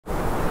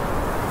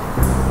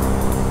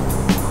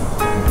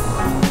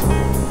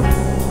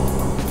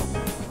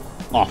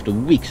After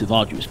weeks of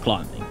arduous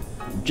climbing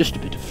and just a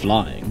bit of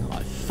flying,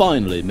 I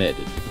finally made it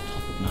to the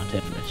top of Mount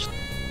Everest.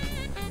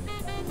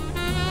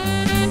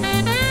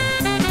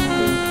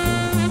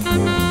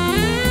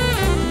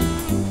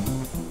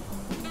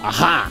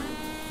 Aha!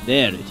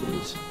 There it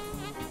is.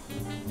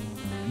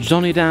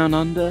 Johnny Down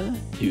Under?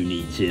 Who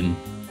needs him?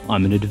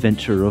 I'm an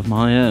adventurer of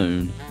my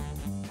own.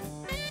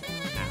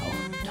 Now,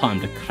 time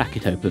to crack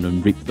it open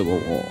and reap the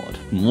reward.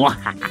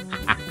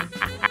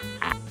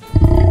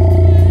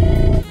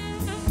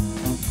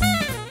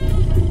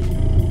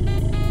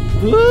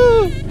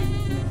 Woo!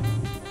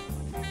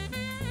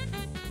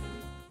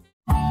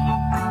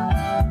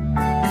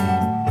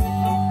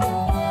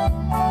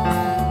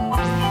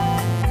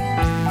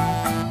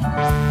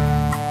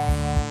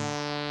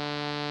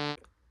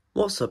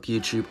 What's up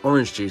YouTube,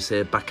 Orange Juice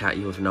here, back at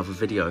you with another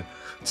video.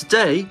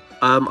 Today,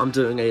 I'm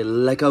doing a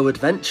LEGO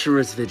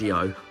Adventurers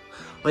video.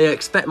 I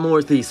expect more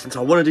of these since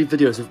I want to do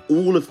videos of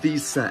all of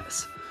these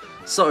sets.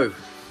 So,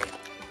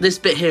 this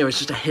bit here is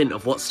just a hint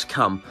of what's to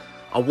come.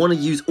 I want to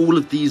use all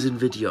of these in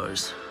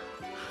videos.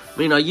 I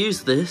mean, I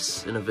used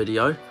this in a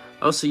video.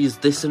 I also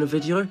used this in a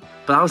video,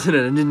 but that was in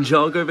a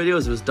Ninjago video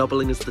as it was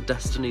doubling as the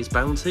Destiny's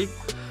Bounty.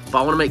 But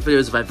I want to make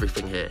videos of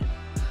everything here.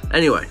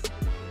 Anyway,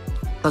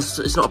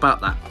 it's not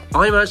about that.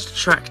 I managed to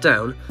track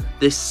down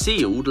this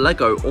sealed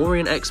LEGO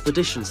Orient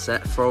Expedition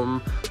set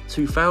from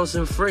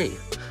 2003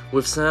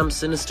 with Sam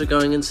Sinister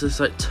going into this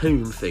like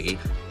tomb thingy.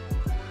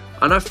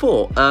 And I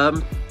thought,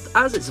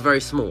 as it's very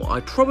small, I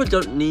probably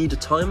don't need a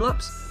time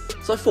lapse.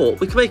 So I thought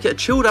we could make it a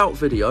chilled out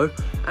video,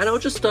 and I'll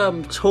just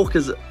talk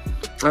as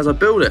I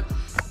build it.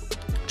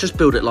 Just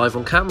build it live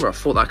on camera. I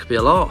thought that could be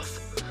a laugh,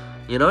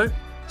 you know.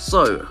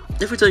 So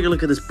if we take a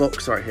look at this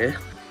box right here,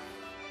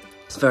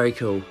 it's very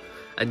cool.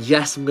 And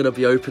yes, I'm going to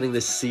be opening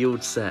this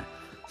sealed set.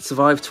 It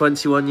survived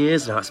 21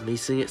 years, now it's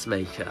meeting its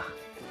maker.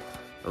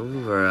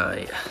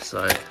 Alright,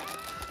 so,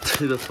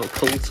 do the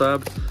pull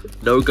tab.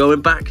 No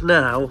going back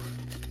now.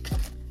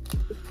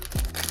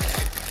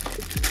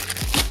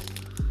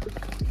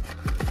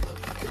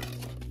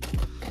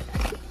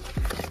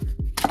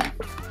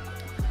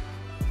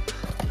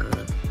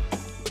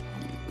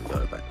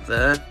 Go back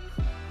there.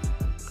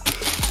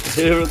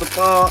 Here are the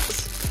parts.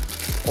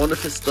 I wonder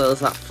if it stirs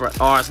that fresh.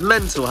 Oh, it's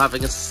mental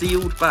having a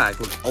sealed bag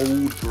with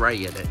old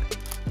grey in it.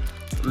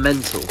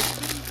 Mental.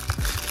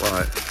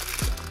 Right.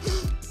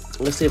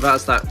 Let's see if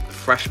that's that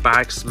fresh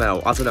bag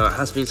smell. I don't know, it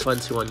has been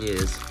 21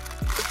 years.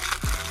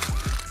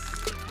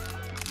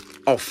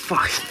 Oh,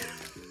 fuck.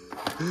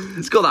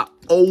 It's got that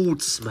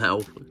old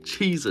smell.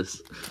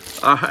 Jesus.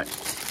 Alright.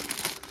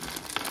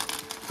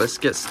 Let's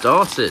get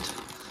started.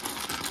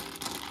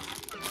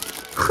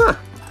 Huh.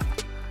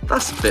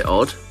 That's a bit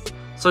odd.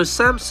 So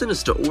Sam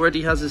Sinister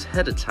already has his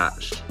head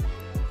attached.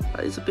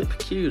 That is a bit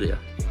peculiar.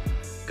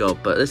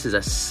 God, but this is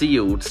a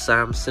sealed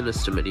Sam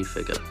Sinister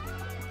minifigure.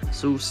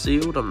 It's all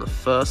sealed. I'm the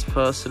first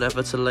person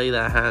ever to lay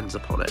their hands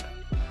upon it.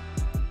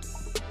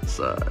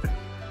 So,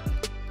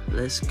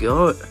 let's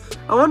go.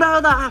 I wonder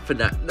how that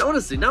happened.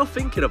 Honestly, now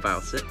thinking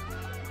about it,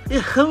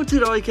 yeah, how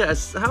did I get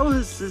how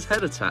is his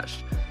head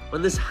attached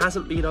when this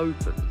hasn't been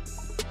opened?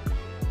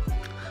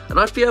 And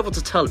I'd be able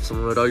to tell if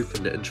someone had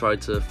opened it and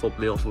tried to fob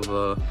me off with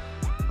an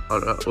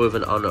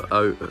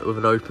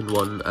open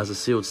one as a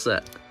sealed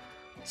set.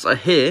 So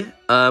here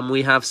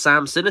we have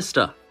Sam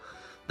Sinister.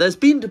 There's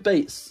been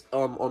debates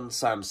on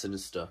Sam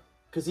Sinister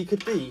because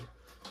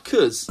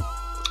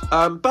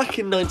back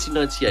in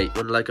 1998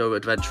 when LEGO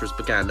Adventurers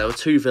began, there were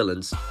two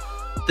villains.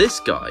 This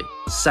guy,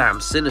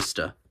 Sam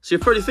Sinister. So you're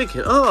probably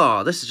thinking,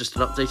 oh, this is just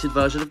an updated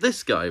version of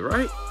this guy,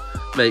 right?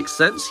 Makes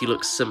sense. He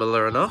looks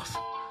similar enough.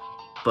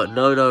 But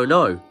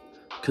no.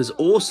 Because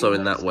also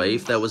in that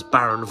wave there was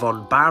Baron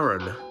von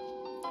Baron.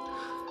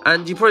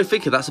 And you're probably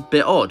thinking that's a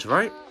bit odd,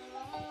 right?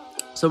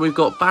 So we've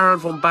got Baron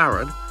von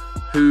Baron,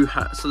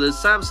 so there's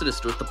Sam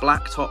Sinister with the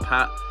black top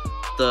hat,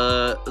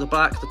 the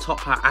top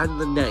hat and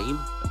the name,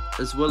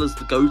 as well as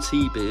the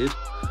goatee beard.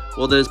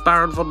 Well, there's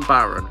Baron von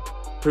Baron,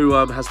 who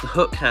has the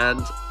hook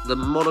hand, the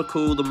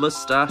monocle, the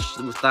moustache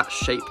with that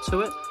shape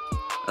to it.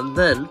 And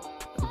then,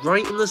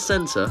 right in the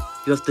centre,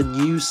 you have the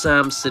new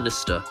Sam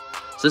Sinister.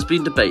 So there's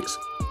been debates.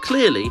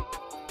 Clearly,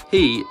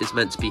 he is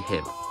meant to be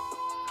him.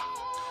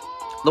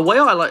 The way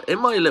I like, in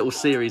my little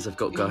series I've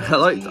got going, I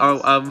like,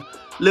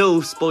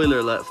 little spoiler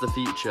alert for the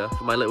future,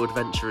 for my little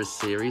Adventurers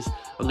series,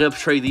 I'm going to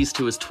portray these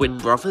two as twin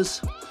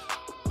brothers.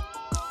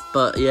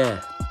 But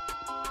yeah.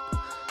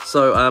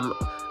 So,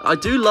 I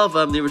do love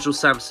the original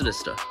Sam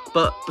Sinister,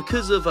 but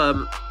because of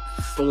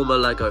former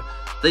LEGO,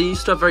 they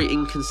used to have very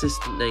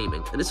inconsistent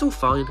naming, and it's all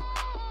fine.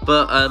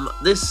 But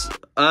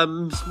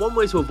one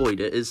way to avoid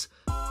it is,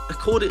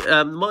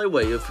 my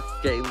way of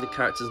getting the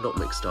characters not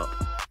mixed up.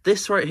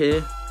 This right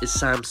here is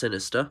Sam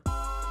Sinister.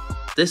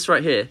 This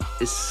right here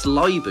is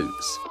Sly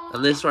Boots.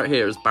 And this right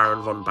here is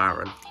Baron von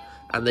Baron.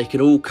 And they can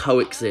all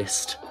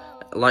coexist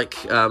like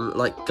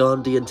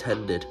Gandhi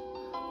intended.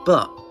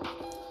 But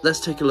let's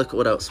take a look at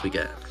what else we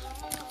get.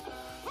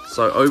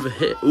 So over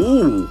here,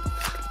 ooh.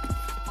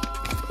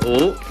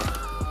 Oh.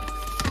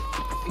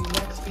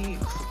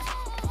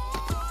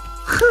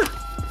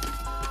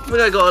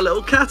 think I got a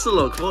little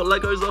catalogue for what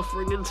Lego's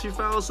offering in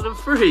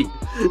 2003.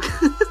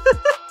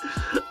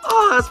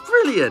 Oh, that's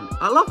brilliant.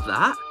 I love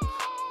that.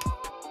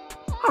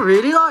 I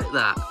really like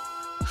that.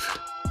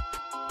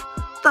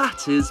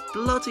 That is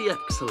bloody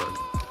excellent.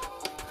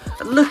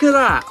 And look at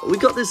that. We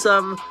got this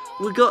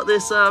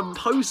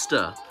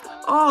poster.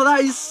 Oh,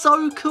 that is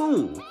so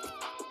cool.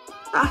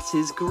 That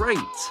is great.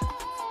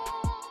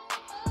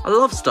 I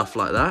love stuff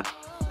like that.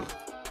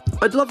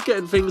 I'd love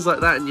getting things like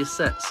that in your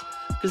sets,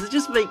 because it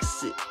just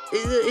makes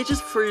it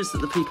just proves that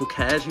the people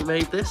cared who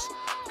made this,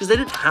 because they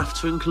didn't have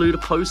to include a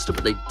poster,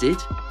 but they did,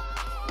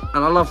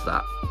 and I love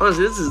that.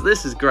 Honestly,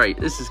 this is great.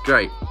 This is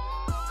great.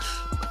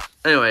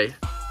 Anyway,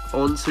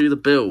 on to the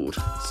build.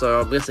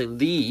 So I'm guessing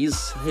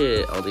these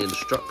here are the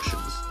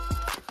instructions,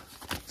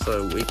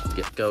 so we can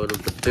get going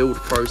with the build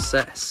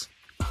process.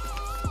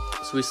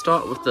 So we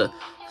start with the.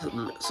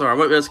 Sorry, I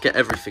won't be able to get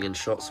everything in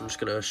shot, so I'm just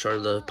going to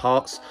show the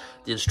parts.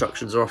 The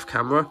instructions are off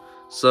camera.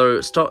 So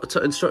instructs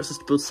us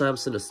to build Sam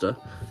Sinister.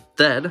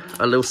 Then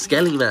a little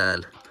skelly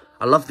man.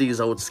 I love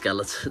these old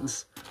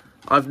skeletons.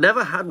 I've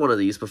never had one of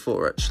these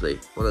before, actually.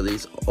 One of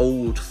these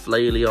old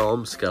flaily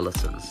arm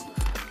skeletons.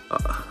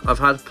 I've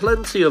had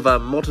plenty of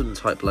modern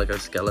type Lego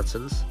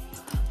skeletons,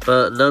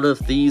 but none of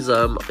these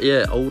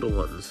yeah, older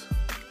ones.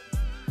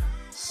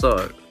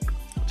 So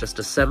just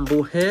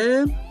assemble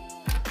him.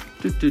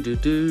 And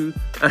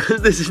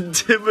this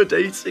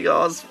intimidating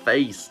ass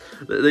face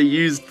that they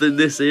used in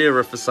this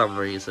era for some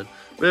reason.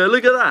 Yeah,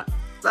 look at that.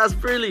 That's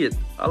brilliant.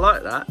 I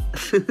like that.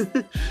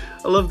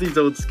 I love these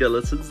old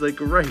skeletons. They're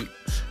great.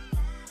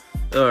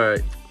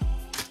 Alright.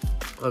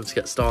 Let's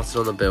get started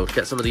on the build.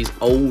 Get some of these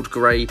old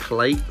grey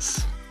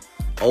plates.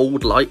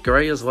 Old light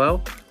grey as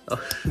well.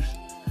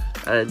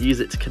 And use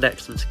it to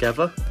connect them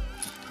together.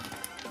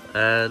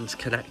 And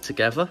connect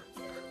together.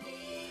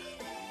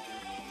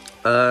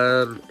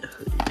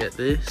 Get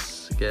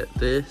this.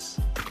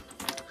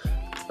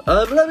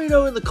 Let me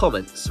know in the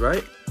comments,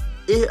 right?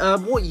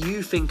 What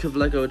you think of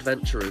Lego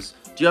Adventurers.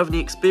 Do you have any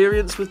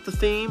experience with the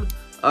theme?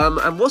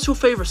 And what's your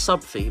favourite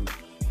sub-theme?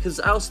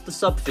 Because out of the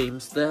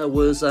sub-themes, there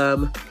was,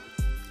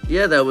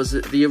 there was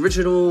the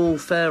original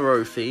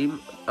Pharaoh theme,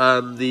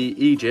 the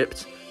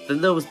Egypt.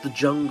 Then there was the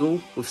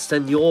jungle with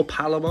Senor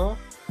Palomar.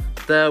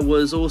 There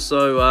was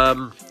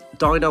also,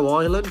 Dino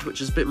Island,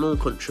 which is a bit more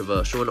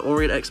controversial, and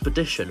Orient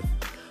Expedition,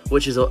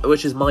 which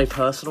is my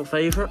personal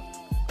favourite.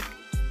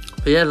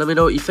 But yeah, let me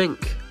know what you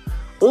think.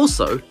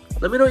 Also,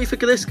 let me know what you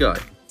think of this guy.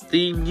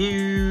 The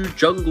new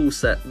jungle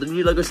set, the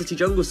new Lego City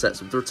jungle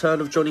sets with the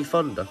return of Johnny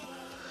Thunder.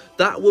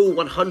 That will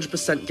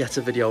 100% get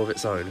a video of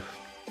its own.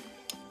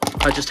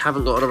 I just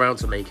haven't gotten around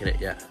to making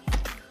it yet.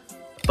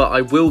 But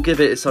I will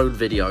give it its own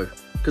video.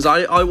 Because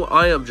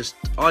I am just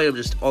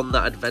on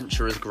that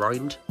adventurers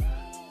grind.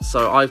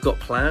 So I've got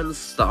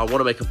plans that I want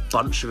to make a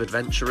bunch of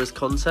adventurers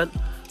content.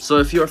 So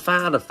if you're a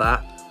fan of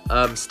that,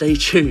 stay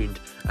tuned.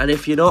 And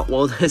if you're not,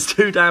 well, it's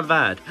too damn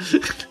bad.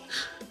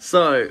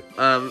 So,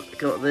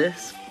 got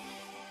this.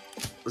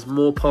 There's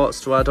more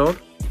parts to add on.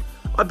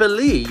 I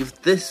believe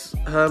this,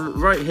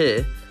 right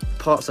here,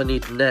 parts I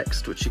need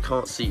next, which you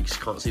can't see because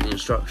you can't see the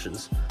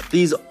instructions.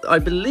 These, I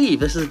believe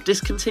this is a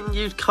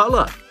discontinued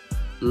colour.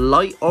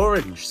 Light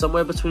orange,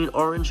 somewhere between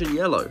orange and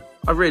yellow.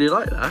 I really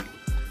like that.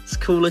 It's a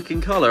cool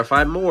looking colour. If I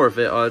had more of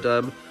it,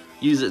 I'd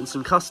use it in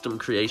some custom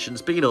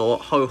creations. But you know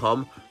what,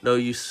 ho-hum, no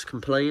use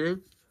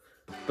complaining.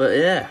 But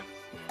yeah,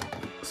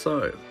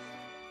 so,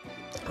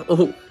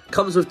 oh,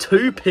 comes with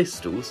 2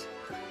 pistols,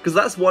 because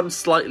that's one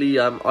slightly,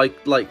 I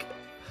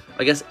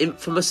guess,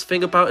 infamous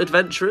thing about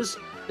adventurers,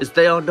 is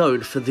they are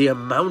known for the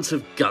amount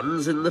of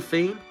guns in the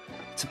theme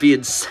to be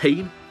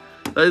insane.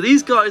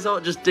 These guys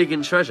aren't just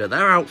digging treasure,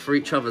 they're out for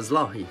each other's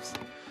lives.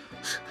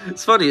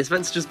 It's funny, it's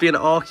meant to just be an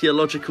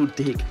archaeological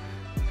dig,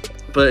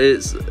 but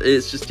it's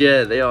just,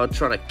 yeah, they are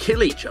trying to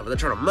kill each other, they're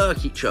trying to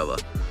murk each other,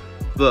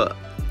 but,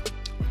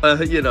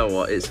 you know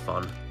what, it's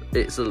fun.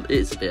 It's a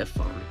bit of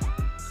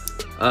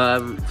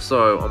fun.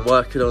 So I'm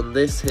working on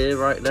this here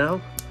right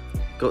now.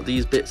 Got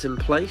these bits in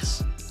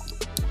place.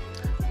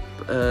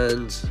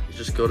 And you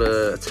just got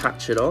to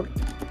attach it on.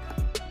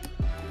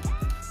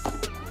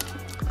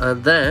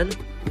 And then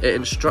it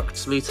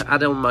instructs me to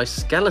add on my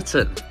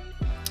skeleton.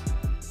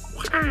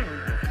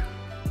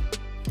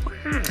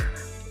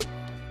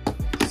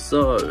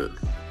 So,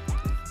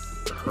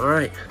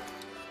 alright.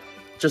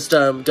 Just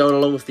going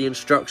along with the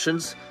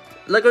instructions.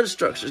 Lego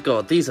instructions,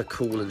 God, these are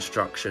cool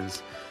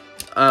instructions.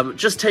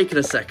 Just taking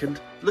a second,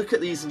 look at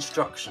these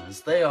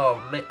instructions. They are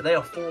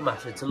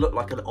formatted to look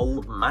like an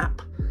old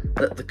map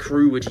that the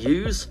crew would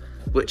use,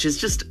 which is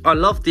just, I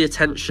love the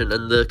attention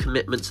and the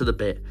commitment to the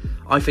bit.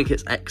 I think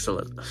it's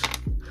excellent.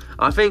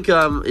 I think,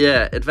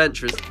 yeah,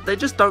 adventurers, they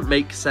just don't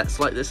make sets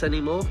like this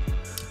anymore.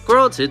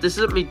 Granted, this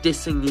isn't me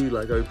dissing new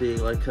Lego,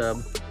 being like a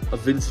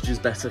vintage is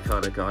better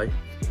kind of guy,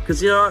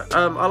 because, you know,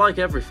 I like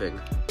everything,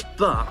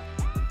 but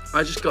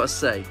I just gotta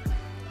say,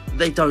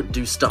 they don't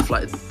do stuff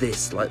like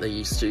this like they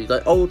used to.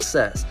 Like, old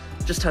sets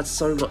just had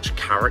so much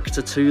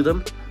character to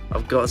them.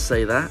 I've got to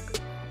say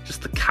that.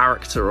 Just the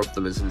character of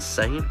them is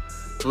insane.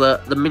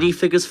 The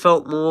minifigures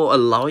felt more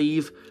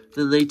alive.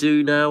 than they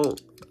do now.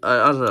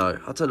 I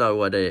don't know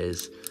what it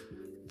is.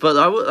 But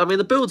I mean,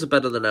 the builds are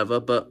better than ever,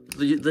 but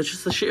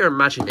just the sheer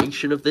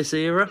imagination of this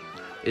era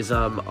is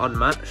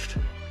unmatched.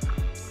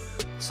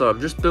 So I'm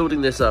just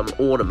building this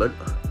ornament.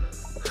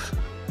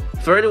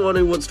 For anyone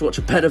who wants to watch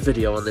a better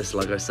video on this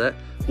Lego set,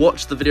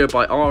 watch the video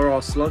by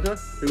RR Slugger,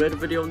 who made a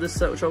video on this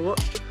set which I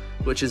watched,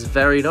 which is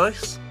very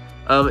nice.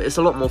 It's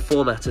a lot more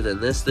formatted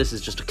than this. This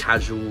is just a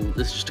casual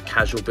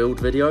build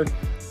video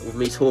with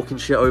me talking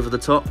shit over the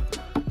top.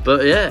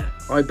 But yeah,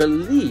 I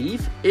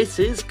believe it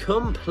is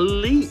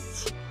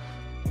complete.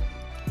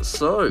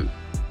 So,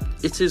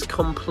 it is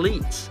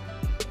complete.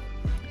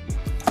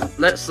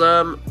 Let's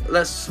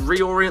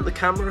reorient the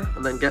camera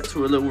and then get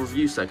to a little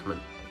review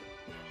segment.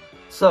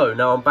 So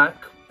now I'm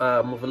back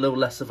with a little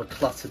less of a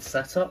cluttered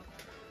setup.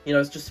 You know,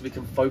 it's just so we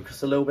can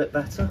focus a little bit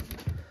better.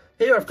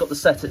 Here I've got the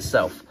set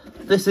itself.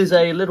 This is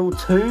a little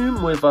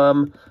tomb with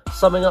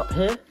something up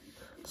here.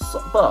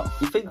 So, but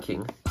you're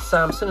thinking,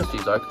 Sam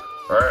Sinister's like,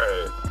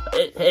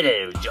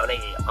 hello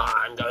Johnny,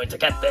 I'm going to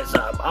get this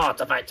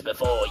artifact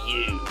before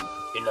you.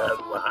 You know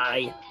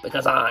why?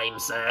 Because I'm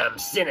Sam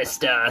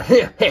Sinister.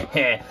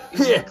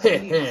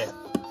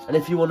 And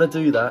if you want to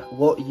do that,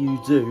 what you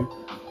do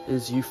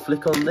is you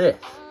flick on this.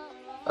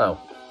 Oh.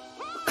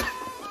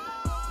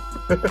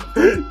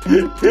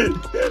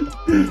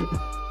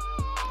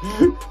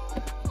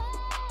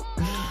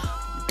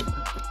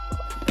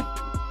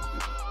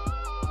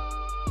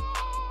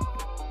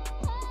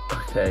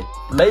 Okay,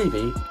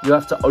 maybe you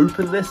have to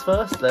open this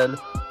first, then.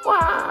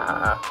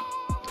 Wah!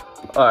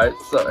 Alright,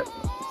 sorry.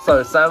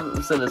 So,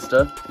 Sam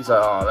Sinister, he's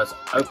like, oh, let's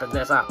open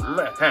this up.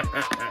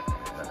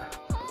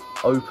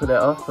 Open it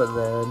up and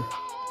then...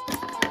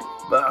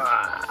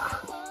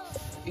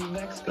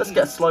 Let's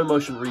get a slow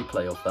motion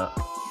replay of that.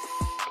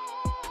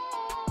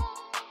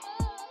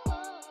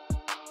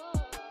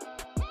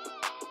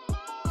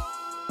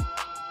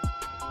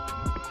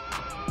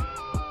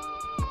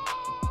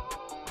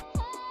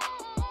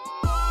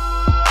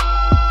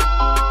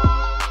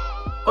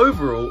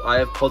 Overall, I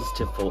have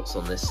positive thoughts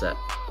on this set.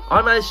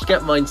 I managed to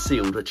get mine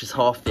sealed, which is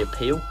half the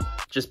appeal.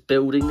 Just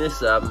building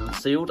this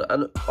sealed,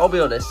 and I'll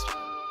be honest,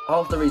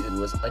 half the reason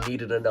was I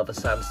needed another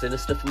Sam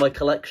Sinister for my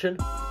collection,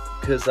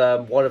 because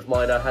one of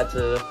mine I had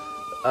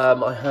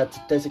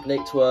to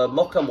designate to a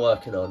mock I'm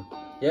working on.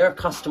 Yeah, a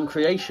custom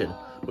creation,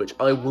 which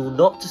I will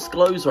not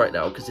disclose right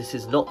now because this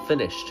is not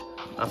finished.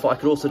 I thought I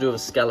could also do with a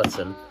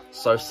skeleton,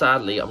 so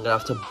sadly I'm gonna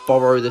have to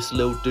borrow this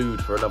little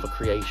dude for another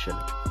creation.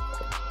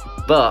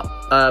 But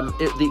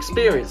the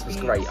experience was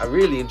great. I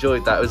really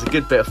enjoyed that. It was a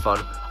good bit of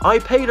fun. I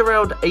paid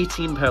around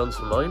 £18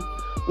 for mine,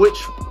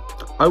 which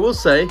I will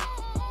say,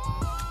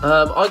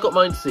 I got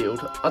mine sealed.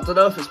 I don't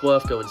know if it's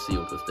worth going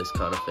sealed with this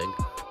kind of thing.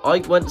 I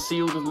went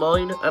sealed with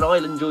mine, and I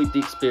enjoyed the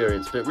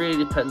experience, but it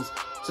really depends.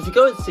 So if you're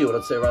going sealed,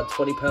 I'd say around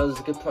 £20 is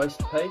a good price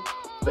to pay.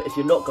 But if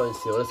you're not going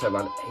sealed, I'd say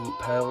around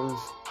 £8,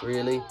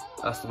 really.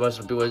 That's the most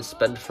I'd be willing to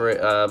spend for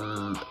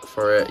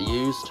it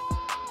used.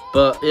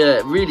 But yeah,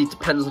 it really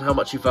depends on how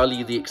much you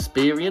value the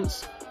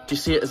experience. Do you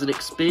see it as an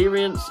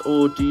experience,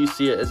 or do you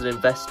see it as an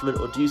investment,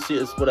 or do you see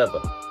it as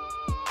whatever?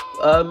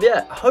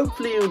 Yeah,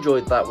 hopefully you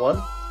enjoyed that one.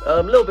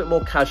 A little bit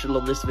more casual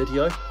on this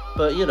video,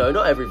 but you know,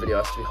 not every video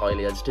has to be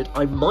highly edited.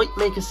 I might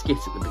make a skit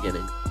at the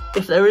beginning.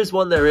 If there is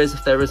one, there is.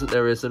 If there isn't,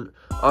 there isn't.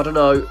 I don't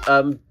know.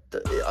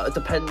 It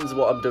depends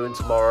what I'm doing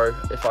tomorrow,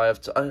 if I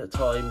have time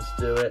to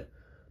do it.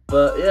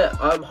 But yeah,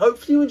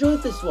 hopefully you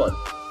enjoyed this one.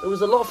 It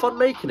was a lot of fun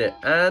making it,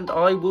 and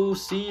I will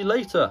see you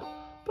later.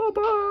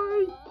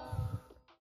 Bye-bye.